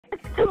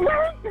It's too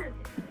late!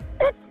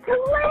 It's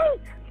too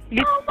late!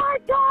 Oh my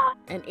God!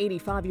 An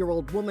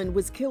 85-year-old woman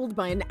was killed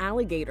by an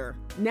alligator.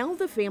 Now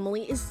the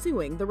family is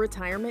suing the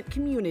retirement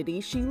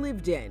community she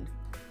lived in.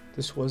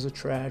 This was a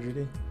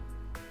tragedy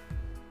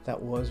that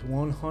was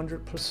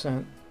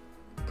 100%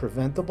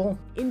 preventable.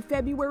 In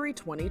February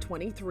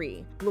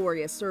 2023,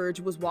 Gloria Serge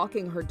was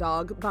walking her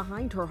dog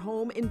behind her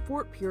home in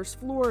Fort Pierce,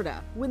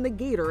 Florida, when the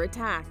gator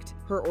attacked.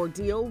 Her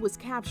ordeal was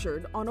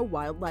captured on a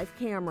wildlife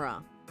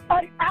camera.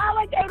 An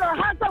alligator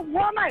has a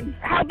woman!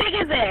 How big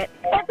is it?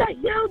 It's a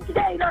huge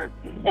gator!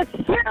 It's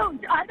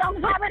huge! I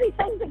don't have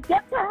anything to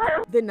get to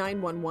her! The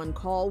 911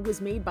 call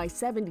was made by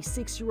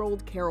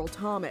 76-year-old Carol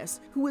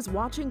Thomas, who was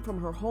watching from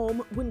her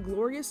home when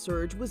Gloria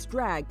Serge was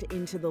dragged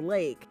into the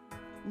lake.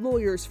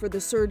 Lawyers for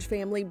the Serge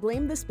family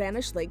blame the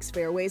Spanish Lakes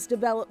Fairways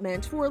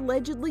development for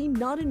allegedly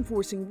not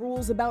enforcing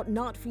rules about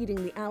not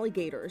feeding the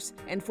alligators,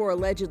 and for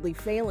allegedly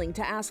failing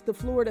to ask the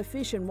Florida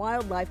Fish and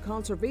Wildlife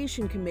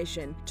Conservation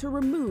Commission to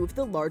remove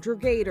the larger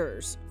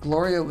gators.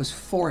 Gloria was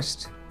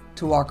forced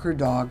to walk her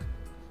dog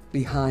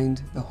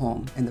behind the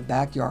home in the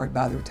backyard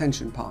by the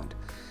retention pond.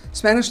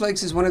 Spanish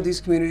Lakes is one of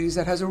these communities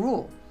that has a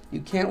rule.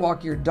 You can't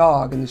walk your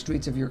dog in the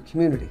streets of your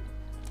community.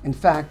 In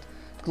fact,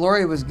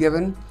 Gloria was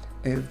given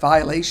a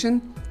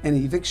violation and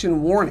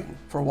eviction warning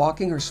for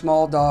walking her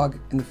small dog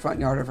in the front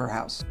yard of her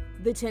house.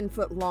 The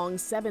 10-foot-long,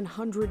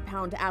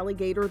 700-pound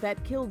alligator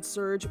that killed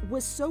Serge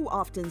was so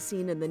often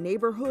seen in the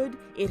neighborhood,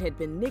 it had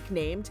been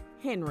nicknamed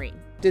Henry.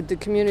 Did the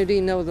community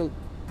know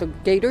the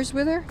gators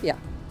were there? Yeah.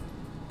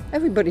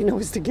 Everybody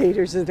knows the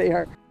gators are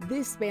there.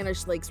 This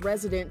Spanish Lakes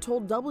resident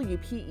told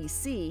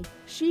WPEC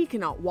she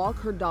cannot walk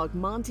her dog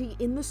Monty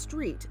in the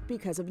street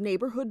because of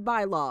neighborhood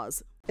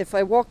bylaws. If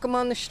I walk him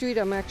on the street,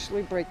 I'm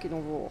actually breaking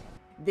a rule.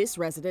 This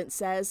resident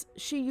says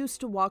she used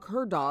to walk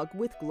her dog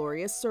with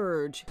Gloria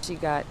Serge. She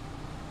got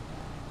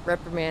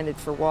reprimanded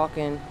for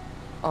walking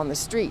on the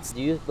streets.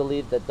 Do you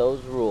believe that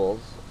those rules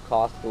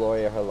cost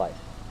Gloria her life?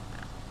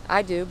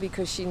 I do,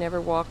 because she never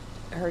walked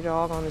her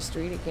dog on the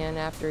street again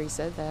after he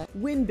said that.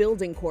 Wynn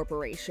Building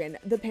Corporation,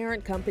 the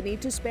parent company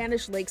to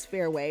Spanish Lakes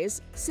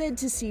Fairways, said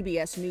to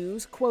CBS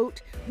News,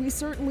 quote, "We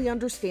certainly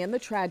understand the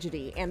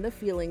tragedy and the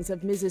feelings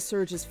of Mrs.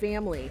 Serge's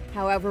family.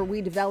 However,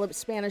 we developed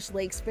Spanish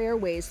Lakes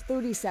Fairways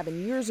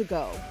 37 years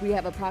ago. We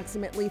have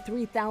approximately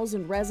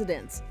 3,000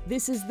 residents.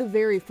 This is the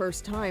very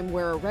first time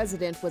where a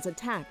resident was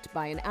attacked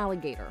by an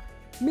alligator."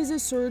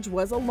 Mrs. Serge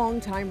was a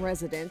longtime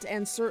resident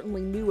and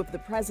certainly knew of the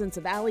presence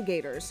of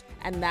alligators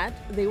and that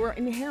they were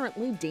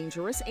inherently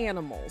dangerous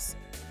animals.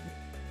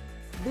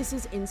 This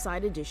is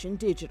Inside Edition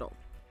Digital.